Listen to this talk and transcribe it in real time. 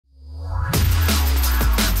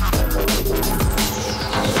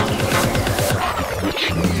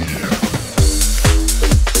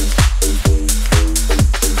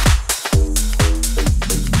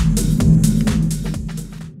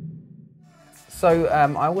So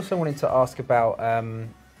I also wanted to ask about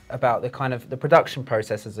the kind of the production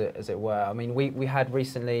process, as it were. I mean, we had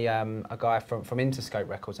recently a guy from Interscope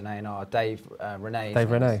Records and A&R, Dave Renee. Dave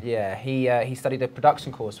Renee. Yeah, he studied a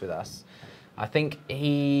production course with us. I think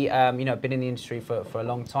he been in the industry for a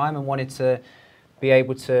long time and wanted to be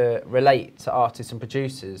able to relate to artists and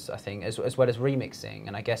producers, I think, as well as remixing.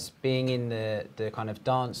 And I guess being in the kind of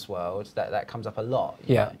dance world, that comes up a lot.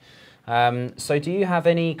 You know? So do you have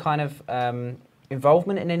any kind of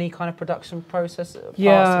involvement in any kind of production process?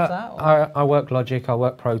 Yeah, of that, I work Logic, I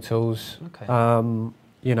work Pro Tools. Okay.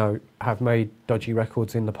 You know, have made dodgy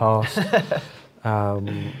records in the past.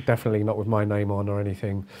 Definitely not with my name on or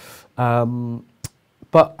anything.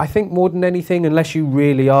 But I think more than anything, unless you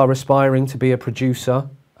really are aspiring to be a producer,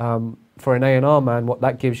 for an A&R man, what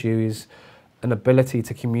that gives you is an ability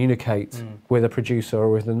to communicate with a producer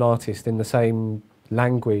or with an artist in the same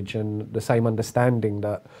language and the same understanding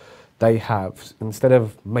that they have. Instead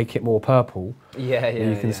of make it more purple, you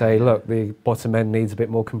can say, look, the bottom end needs a bit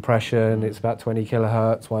more compression, it's about 20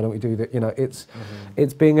 kilohertz, why don't we do that? You know, it's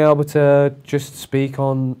being able to just speak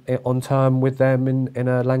on term with them in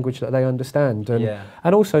a language that they understand.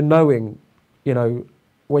 And also knowing, you know,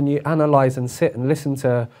 when you analyse and sit and listen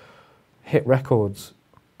to hit records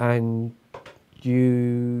and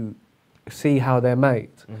you see how they're made,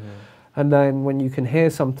 and then when you can hear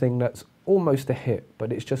something that's almost a hit,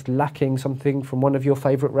 but it's just lacking something from one of your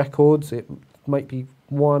favourite records. It might be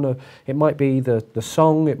it might be the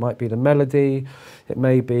song, it might be the melody, it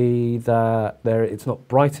may be that it's not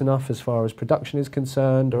bright enough as far as production is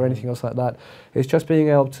concerned or anything else like that. It's just being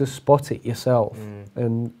able to spot it yourself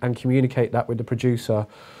and communicate that with the producer,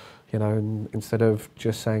 you know, and instead of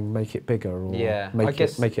just saying make it bigger or make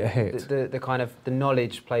it a hit. The kind of the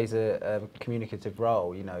knowledge plays a communicative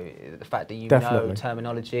role. You know, the fact that you know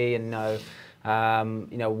terminology and know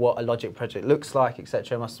you know what a Logic project looks like,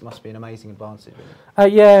 etc. Must be an amazing advantage.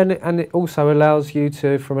 Really. Yeah, and it also allows you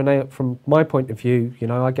to, from my point of view, you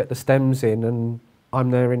know, I get the stems in and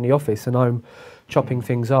I'm there in the office and I'm chopping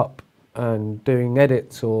things up and doing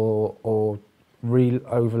edits or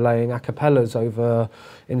overlaying acapellas over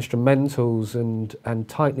instrumentals and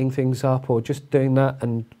tightening things up or just doing that,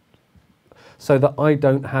 and so that I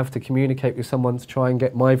don't have to communicate with someone to try and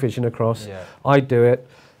get my vision across. I do it,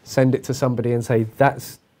 send it to somebody and say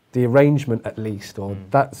that's the arrangement at least, or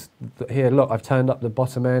that's here, look, I've turned up the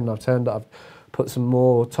bottom end, I've put some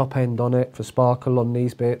more top end on it for sparkle on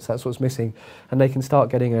these bits, that's what's missing, and they can start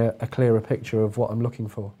getting a clearer picture of what I'm looking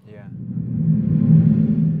for.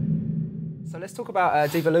 So let's talk about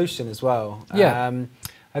DEVolution as well.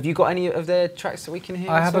 Have you got any of their tracks that we can hear?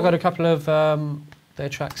 I have got a couple of their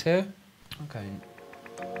tracks here. Okay.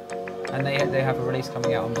 And they have a release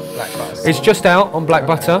coming out on Black Butter. It's just out on Black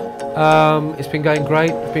Butter. It's been going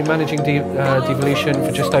great. I've been managing DEVolution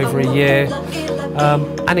for just over a year.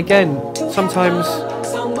 And again, sometimes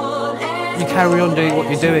you carry on doing what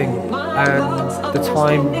you're doing and the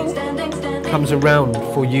time comes around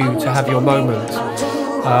for you to have your moment.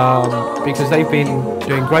 Because they've been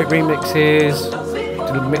doing great remixes,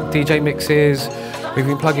 DJ mixes, we've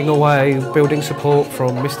been plugging away, building support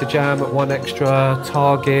from Mr. Jam at 1 Extra,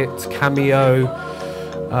 Target, Cameo,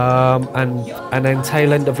 and then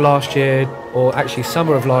tail end of last year, or actually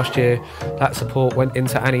summer of last year, that support went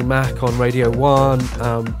into Annie Mac on Radio 1,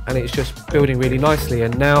 and it's just building really nicely.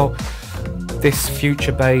 And now this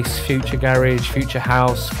future bass, future garage, future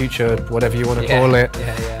house, future whatever you want to call it,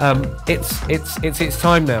 it's its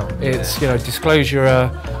time now. It's, you know, Disclosure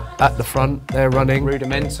at the front, they're running.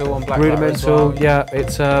 Rudimental on Black Butter as well. Yeah,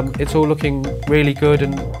 it's all looking really good,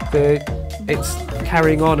 and it's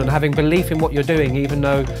carrying on and having belief in what you're doing, even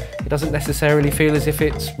though it doesn't necessarily feel as if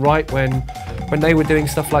it's right. When they were doing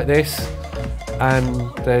stuff like this, and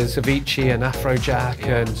there's Avicii and Afrojack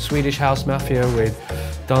and Swedish House Mafia with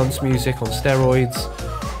dance music on steroids,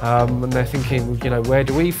 and they're thinking, you know, where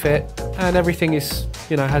do we fit? And everything is,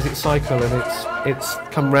 you know, has its cycle, and it's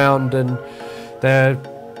come round, and they're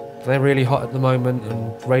really hot at the moment,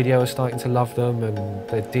 and radio is starting to love them, and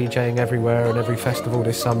they're DJing everywhere and every festival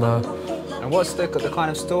this summer. And what's the kind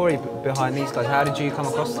of story behind these guys? How did you come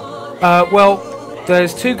across them? Well,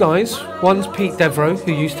 there's two guys. One's Pete Devro,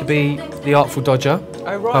 who used to be the Artful Dodger.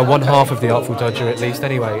 Oh, right. One half of the Artful Dodger, at least,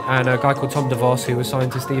 anyway. And a guy called Tom DeVos, who was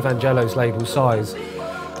signed to Steve Angello's label Size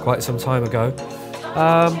quite some time ago.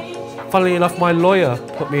 Funnily enough, my lawyer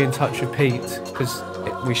put me in touch with Pete, because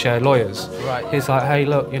we share lawyers. Right. He's like, hey,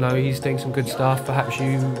 look, you know, he's doing some good stuff. Perhaps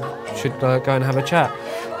you should go and have a chat.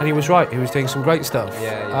 And he was right. He was doing some great stuff.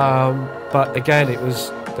 But again,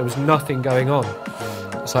 there was nothing going on.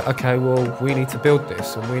 it's like, okay, well, we need to build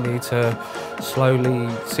this and we need to slowly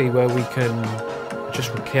see where we can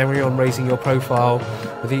just carry on raising your profile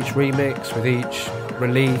with each remix, with each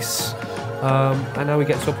release. And now we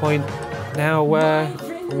get to a point now where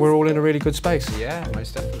we're all in a really good space. Yeah,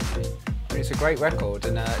 most definitely. I mean, it's a great record,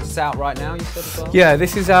 and it's out right now, you said as well? Yeah,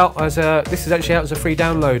 this is actually out as a free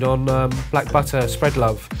download on Black Butter Spread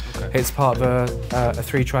Love. Okay. It's part of a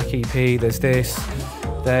 3-track EP. There's this,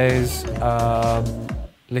 there's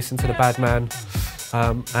Listen to the Bad Man,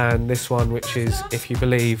 and this one, which is If You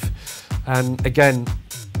Believe. And again,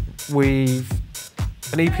 an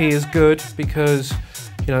EP is good because,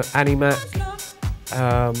 you know, Annie Mac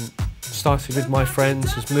started with My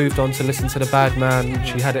Friends, has moved on to Listen to the Bad Man.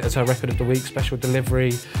 She had it as her Record of the Week special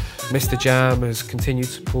delivery. Mr. Jam has continued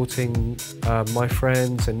supporting My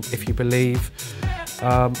Friends and If You Believe.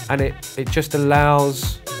 And it just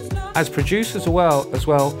allows, as producers as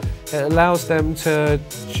well, it allows them to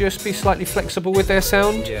just be slightly flexible with their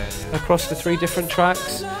sound across the 3 different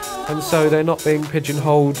tracks. And so they're not being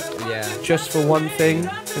pigeonholed just for one thing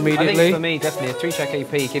immediately. I think for me, definitely a 3-track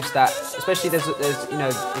EP gives that, especially there's you know,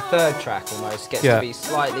 the 3rd track almost gets to be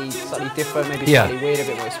slightly different, maybe slightly weird, a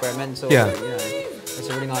bit more experimental. Yeah. But, you know, it's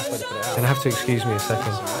a really nice way to put it out. And have to excuse me a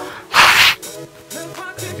second.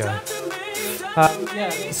 There we go.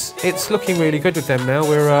 It's looking really good with them now.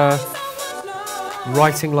 We're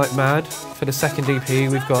writing like mad for the 2nd EP.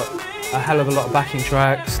 We've got a hell of a lot of backing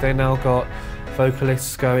tracks. They now got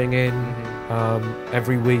vocalists going in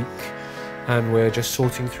every week, and we're just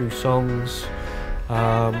sorting through songs,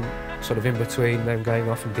 sort of in between them going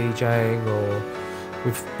off and DJing, or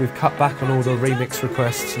we've cut back on all the remix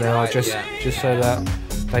requests now, just so that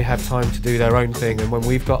they have time to do their own thing. And when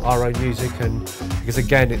we've got our own music, and because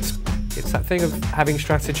again, it's that thing of having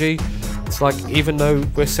strategy. It's like, even though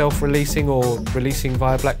we're self-releasing or releasing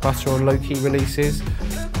via Black Butter or low-key releases,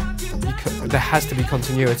 there has to be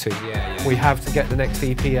continuity. We have to get the next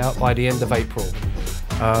EP out by the end of April.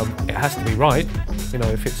 It has to be right. You know,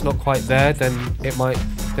 if it's not quite there, then there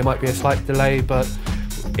might be a slight delay. But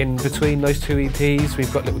in between those 2 EPs,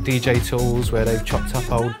 we've got little DJ tools where they've chopped up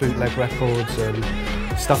old bootleg records and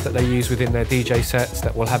stuff that they use within their DJ sets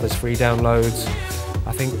that will have as free downloads.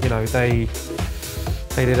 I think, you know, they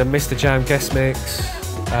did a Mr. Jam guest mix.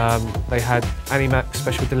 They had Annie Mac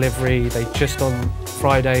special delivery. They just on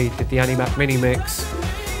Friday did the Annie Mac mini mix,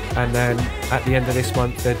 and then at the end of this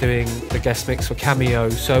month they're doing the guest mix for Cameo.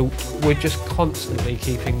 So we're just constantly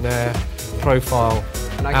keeping their profile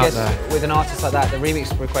and I guess there. With an artist like that, the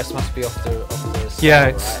remix request must be off the scale, yeah,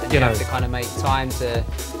 it's right? And you have to kind of make time to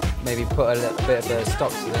maybe put a little bit of a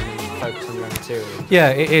stop to them and focus on your own material. Yeah,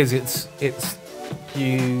 it is. It's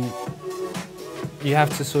you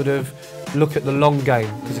have to sort of look at the long game,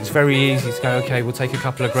 because it's very easy to go, okay, we'll take a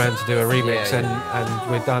couple of grand to do a remix and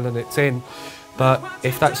we're done and it's in. But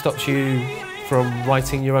if that stops you from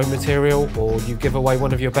writing your own material, or you give away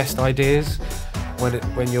one of your best ideas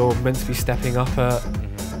when you're meant to be stepping up a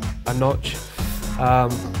notch,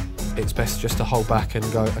 it's best just to hold back and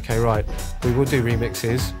go, okay, right, we will do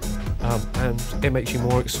remixes, and it makes you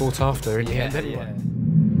more sought after in the end anyway.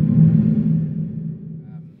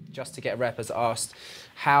 Just to get a rep has asked,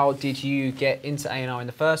 how did you get into A&R in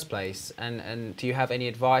the first place, and do you have any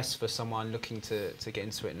advice for someone looking to get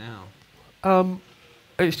into it now?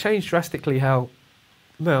 It's changed drastically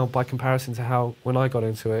now by comparison to how when I got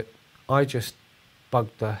into it, I just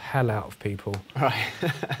bugged the hell out of people. Right.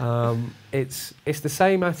 It's the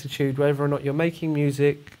same attitude whether or not you're making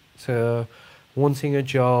music to wanting a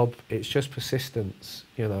job. It's just persistence,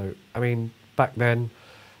 you know. I mean, back then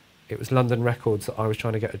it was London Records that I was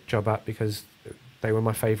trying to get a job at because they were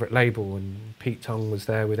my favourite label, and Pete Tong was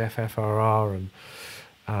there with FFRR,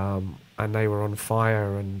 and they were on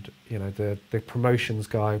fire. And you know, the promotions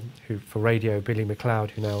guy for radio, Billy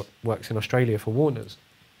McLeod, who now works in Australia for Warner's,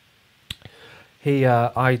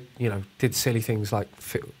 I did silly things like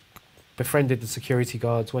befriended the security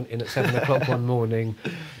guards, went in at 7 o'clock one morning,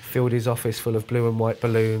 filled his office full of blue and white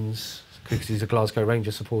balloons because he's a Glasgow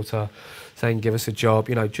Rangers supporter, saying give us a job.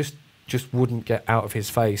 You know, just wouldn't get out of his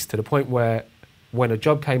face, to the point where when a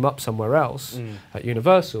job came up somewhere else at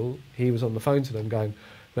Universal, he was on the phone to them going,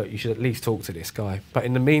 look, you should at least talk to this guy. But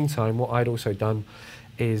in the meantime, what I'd also done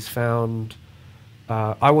is found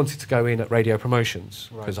I wanted to go in at radio promotions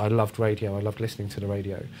because I loved radio, I loved listening to the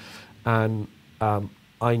radio, and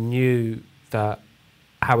I knew that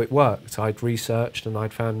how it worked. I'd researched and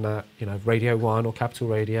I'd found that, you know, Radio 1 or Capital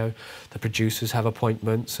Radio, the producers have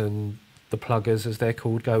appointments, and the pluggers, as they're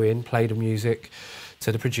called, go in, play the music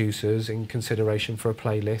to the producers in consideration for a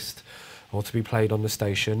playlist or to be played on the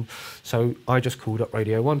station. So I just called up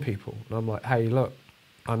Radio 1 people, and I'm like, hey, look,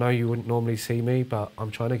 I know you wouldn't normally see me, but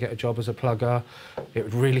I'm trying to get a job as a plugger. It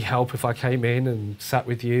would really help if I came in and sat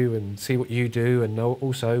with you and see what you do, and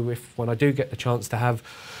also if when I do get the chance to have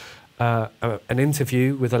an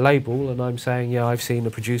interview with a label and I'm saying, yeah, I've seen a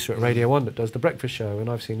producer at Radio 1 that does The Breakfast Show, and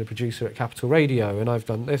I've seen a producer at Capital Radio, and I've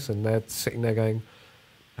done this, and they're sitting there going,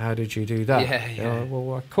 how did you do that? Yeah, yeah.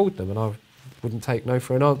 Well, I called them, and I wouldn't take no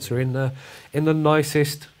for an answer in the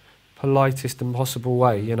nicest, politest and possible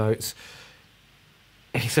way. You know,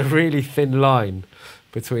 it's a really thin line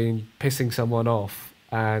between pissing someone off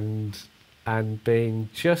and being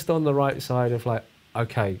just on the right side of like,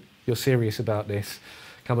 okay, you're serious about this,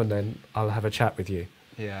 come on then, I'll have a chat with you.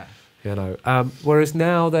 Yeah. You know, whereas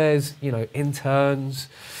now there's, you know, interns,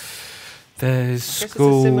 there's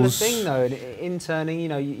schools. It's a similar thing though, interning, you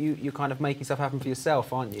know, you're kind of making stuff happen for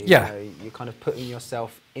yourself, aren't you? Yeah. You know, you're kind of putting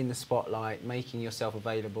yourself in the spotlight, making yourself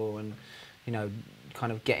available, and, you know,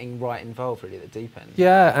 kind of getting right involved really at the deep end.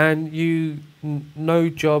 Yeah, and no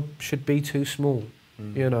job should be too small.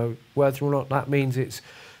 You know, whether or not that means it's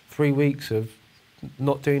 3 weeks of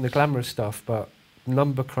not doing the glamorous stuff, but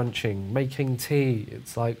number crunching, making tea.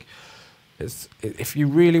 It's like, if you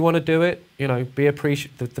really want to do it, you know, be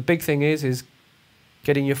appreciative. The big thing is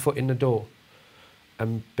getting your foot in the door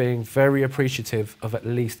and being very appreciative of at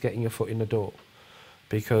least getting your foot in the door,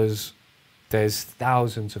 because there's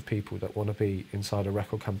thousands of people that want to be inside a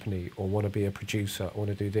record company or want to be a producer or want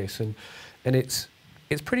to do this, and it's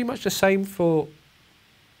pretty much the same for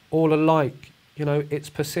all alike. You know, it's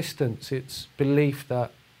persistence, it's belief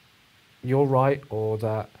that you're right or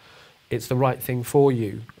that it's the right thing for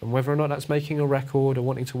you, and whether or not that's making a record or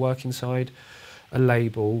wanting to work inside a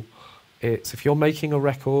label. It's if you're making a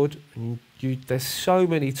record, and there's so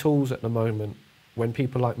many tools at the moment when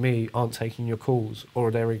people like me aren't taking your calls,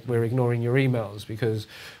 or we're ignoring your emails because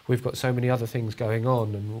we've got so many other things going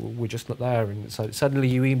on and we're just not there. And so suddenly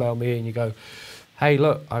you email me and you go, hey,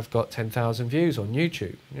 look, I've got 10,000 views on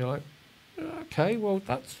YouTube. And you're like, okay, well,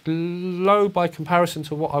 that's low by comparison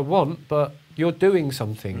to what I want, but you're doing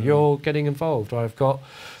something, you're getting involved. Or I've got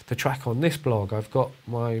the track on this blog, I've got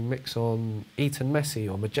my mix on Eton Messy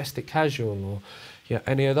or Majestic Casual or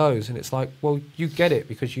any of those. And it's like, well, you get it,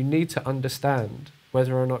 because you need to understand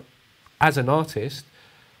whether or not, as an artist,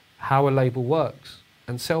 how a label works.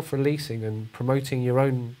 And self-releasing and promoting your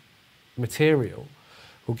own material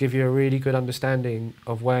will give you a really good understanding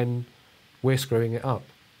of when we're screwing it up,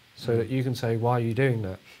 so that you can say, why are you doing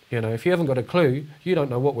that? You know, if you haven't got a clue, you don't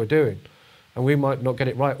know what we're doing, and we might not get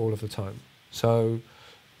it right all of the time. So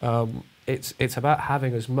it's about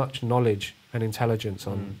having as much knowledge and intelligence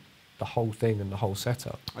on the whole thing and the whole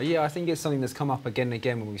setup. Yeah, I think it's something that's come up again and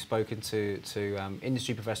again when we've spoken to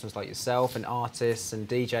industry professionals like yourself and artists and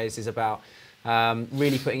DJs, is about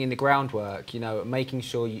really putting in the groundwork, you know, making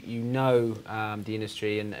sure you know the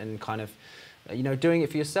industry and kind of, you know, doing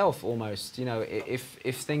it for yourself almost. You know, if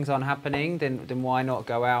things aren't happening, then why not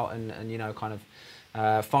go out and you know, kind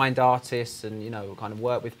of find artists and, you know, kind of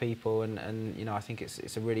work with people, and you know, I think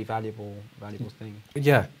it's a really valuable thing.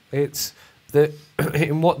 Yeah, it's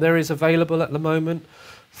in what there is available at the moment,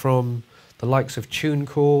 from the likes of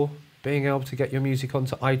TuneCore, being able to get your music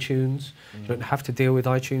onto iTunes, you don't have to deal with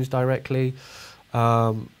iTunes directly,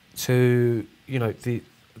 to, you know,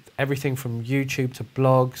 everything from YouTube to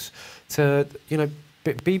blogs to, you know,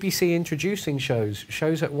 BBC introducing shows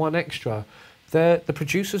at 1Extra. The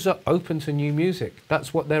producers are open to new music.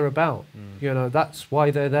 That's what they're about. You know, that's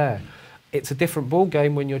why they're there. It's a different ball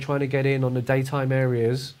game when you're trying to get in on the daytime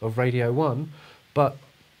areas of Radio 1, but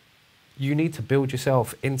you need to build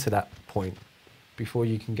yourself into that point before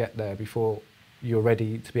you can get there, before you're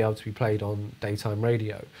ready to be able to be played on daytime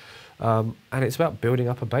radio. And it's about building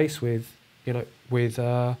up a base with, you know, with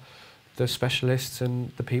the specialists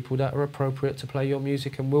and the people that are appropriate to play your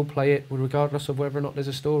music and will play it regardless of whether or not there's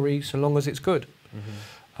a story, so long as it's good.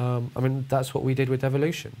 I mean, that's what we did with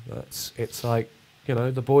DEVolution. It's like, you know,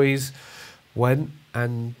 the boys went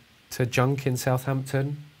and to Junk in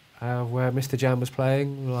Southampton, where Mr. Jam was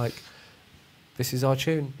playing, like, this is our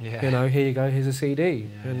tune. You know, here you go, here's a CD.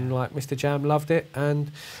 And like, Mr. Jam loved it,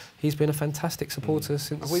 and he's been a fantastic supporter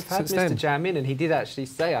since We've had Mr. then. Jam in, and he did actually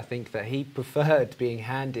say, I think, that he preferred being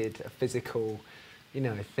handed a physical, you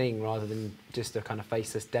know, thing rather than just a kind of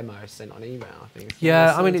faceless demo sent on email, I think.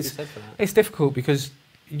 Yeah, I mean, it's difficult because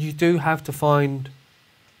you do have to find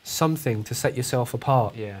something to set yourself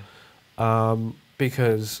apart.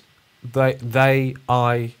 Because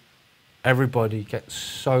everybody gets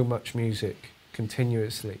so much music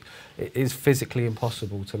continuously. It is physically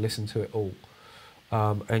impossible to listen to it all.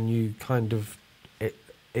 And you kind of,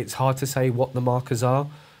 it's hard to say what the markers are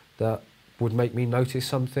that would make me notice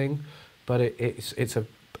something, but it's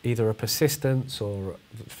either a persistence or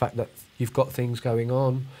the fact that you've got things going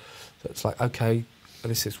on. That's like, okay,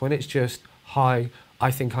 this is when it's just, hi, I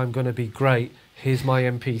think I'm going to be great, here's my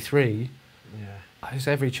MP3. There's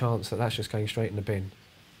every chance that that's just going straight in the bin.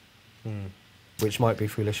 Which might be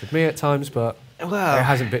foolish of me at times, but it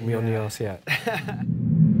hasn't bit me on the arse yet. Just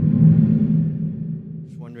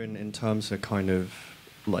wondering, in terms of kind of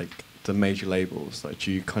like the major labels, like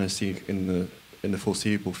do you kind of see in the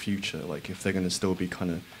foreseeable future, like if they're going to still be kind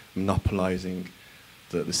of monopolizing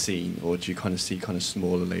the scene, or do you kind of see kind of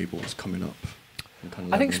smaller labels coming up? And kind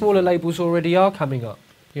of I think smaller labels already are coming up.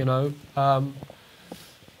 You know,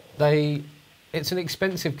 it's an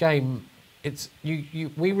expensive game.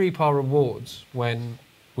 We reap our rewards when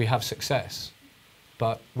we have success,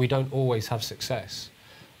 but we don't always have success.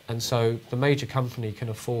 And so the major company can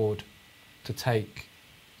afford to take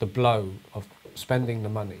the blow of spending the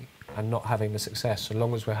money and not having the success, so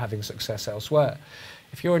long as we're having success elsewhere.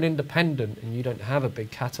 If you're an independent and you don't have a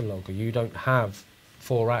big catalogue, or you don't have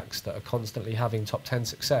 4 acts that are constantly having top 10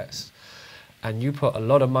 success, and you put a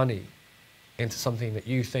lot of money into something that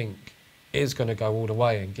you think is going to go all the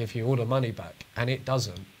way and give you all the money back, and it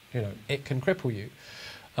doesn't, you know, it can cripple you.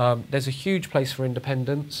 There's a huge place for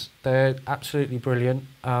independents. They're absolutely brilliant.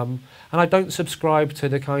 And I don't subscribe to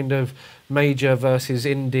the kind of major versus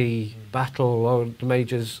indie battle, or the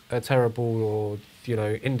majors are terrible, or, you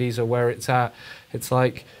know, indies are where it's at. It's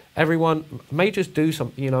like majors do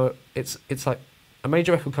something, you know, it's like a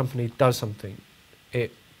major record company does something.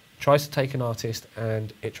 It tries to take an artist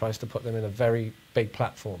and it tries to put them in a very big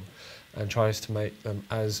platform and tries to make them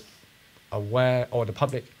as aware, or the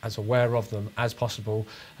public as aware of them as possible,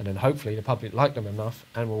 and then hopefully the public like them enough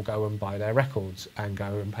and will go and buy their records and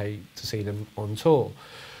go and pay to see them on tour.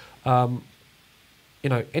 You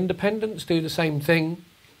know, independents do the same thing.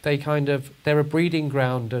 They're a breeding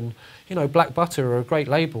ground, and, you know, Black Butter are a great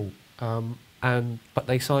label, but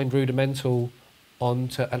they signed Rudimental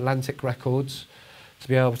onto Atlantic Records to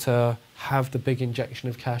be able to have the big injection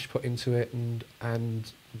of cash put into it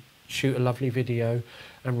and shoot a lovely video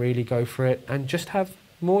and really go for it, and just have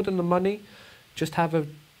more than the money, just have a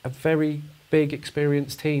very big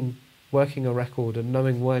experienced team working a record and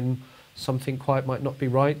knowing when something quite might not be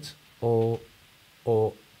right, or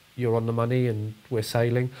you're on the money and we're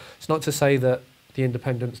sailing. It's not to say that the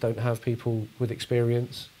independents don't have people with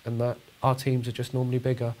experience, and that our teams are just normally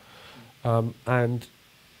bigger. And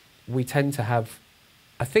we tend to have,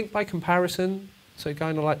 I think by comparison, so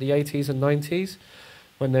kind of like the 80s and 90s,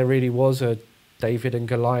 when there really was a David and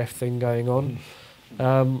Goliath thing going on,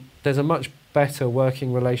 there's a much better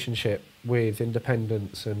working relationship with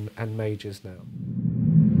independents and majors now.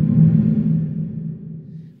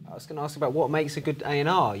 I was going to ask about what makes a good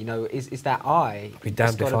A&R. You know, is that eye? I'd be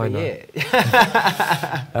damned if I know.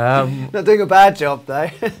 Not doing a bad job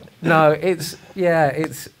though. No, it's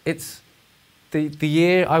the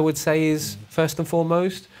year, I would say, is first and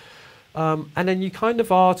foremost, and then you kind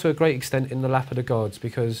of are to a great extent in the lap of the gods,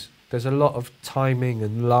 because there's a lot of timing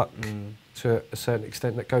and luck to a certain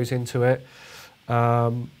extent that goes into it,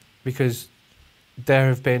 because there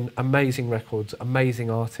have been amazing records,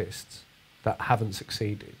 amazing artists that haven't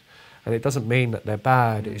succeeded. And it doesn't mean that they're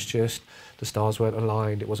bad, it's just the stars weren't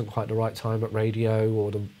aligned, it wasn't quite the right time at radio,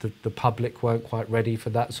 or the public weren't quite ready for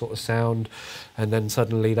that sort of sound, and then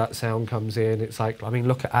suddenly that sound comes in. It's like, I mean,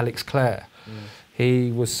 look at Alex Clare.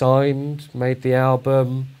 He was signed, made the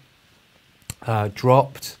album,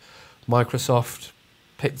 dropped, Microsoft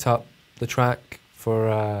picked up the track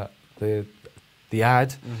for the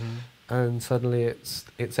ad, and suddenly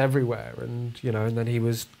it's everywhere, and, you know, and then he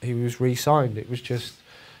was re-signed. It was just,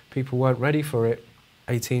 people weren't ready for it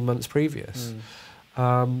 18 months previous.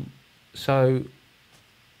 So,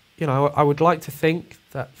 you know, I would like to think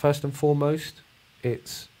that first and foremost,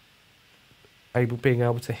 it's being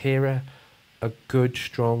able to hear a good,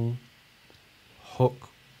 strong hook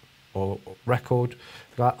or record.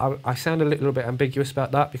 I sound a little bit ambiguous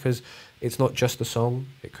about that, because it's not just a song.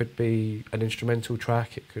 It could be an instrumental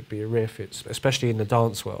track, it could be a riff, it's especially in the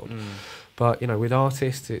dance world. But, you know, with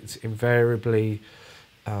artists, it's invariably,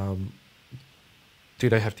 do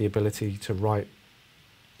they have the ability to write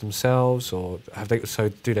themselves, or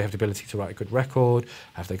do they have the ability to write a good record?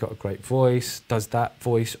 Have they got a great voice? Does that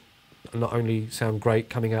voice not only sound great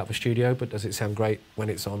coming out of a studio, but does it sound great when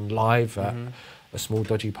it's on live at a small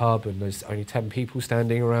dodgy pub and there's only 10 people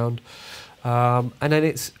standing around? And then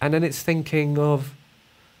it's thinking of,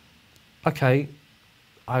 okay,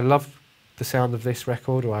 I love the sound of this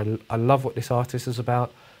record, or I love what this artist is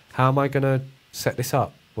about. How am I going to set this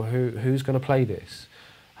up? Well, who's going to play this?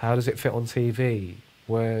 How does it fit on TV?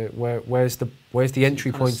 Where's the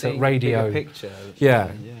entry point at radio? Picture.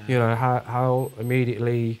 Yeah. You know, how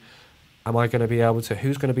immediately am I going to be able to?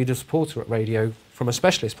 Who's going to be the supporter at radio from a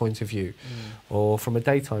specialist point of view, or from a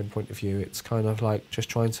daytime point of view? It's kind of like just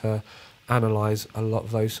trying to analyse a lot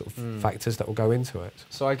of those sort of factors that will go into it.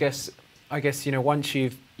 So I guess you know, once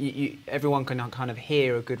everyone can kind of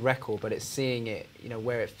hear a good record, but it's seeing it, you know,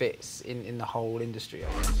 where it fits in the whole industry,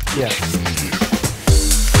 I guess. Yeah.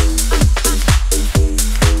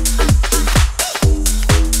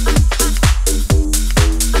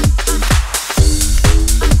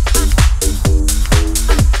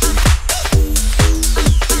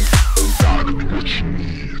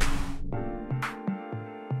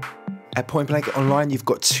 At Point Blank Online, you've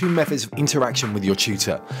got two methods of interaction with your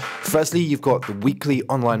tutor. Firstly, you've got the weekly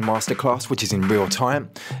online masterclass, which is in real time.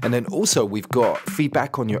 And then also we've got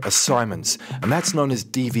feedback on your assignments, and that's known as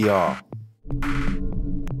DVR.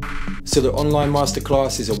 So the online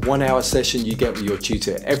masterclass is a 1-hour session you get with your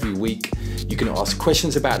tutor every week. You can ask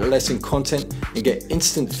questions about lesson content and get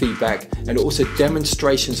instant feedback, and also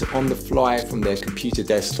demonstrations on the fly from their computer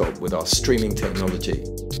desktop with our streaming technology.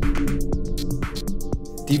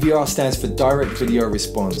 DVR stands for Direct Video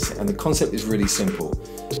Response, and the concept is really simple.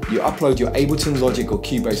 You upload your Ableton Logic or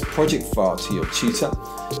Cubase project file to your tutor,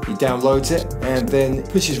 he downloads it and then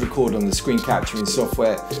pushes record on the screen capturing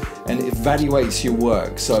software and evaluates your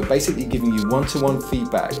work, so basically giving you one-to-one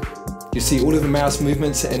feedback. You see all of the mouse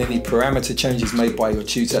movements and any parameter changes made by your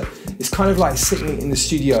tutor. It's kind of like sitting in the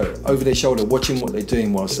studio over their shoulder watching what they're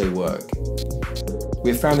doing whilst they work. We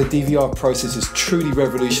have found the DVR process has truly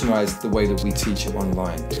revolutionized the way that we teach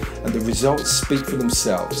online, and the results speak for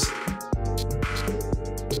themselves.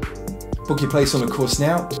 Book your place on a course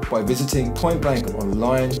now by visiting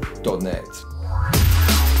pointblankonline.net.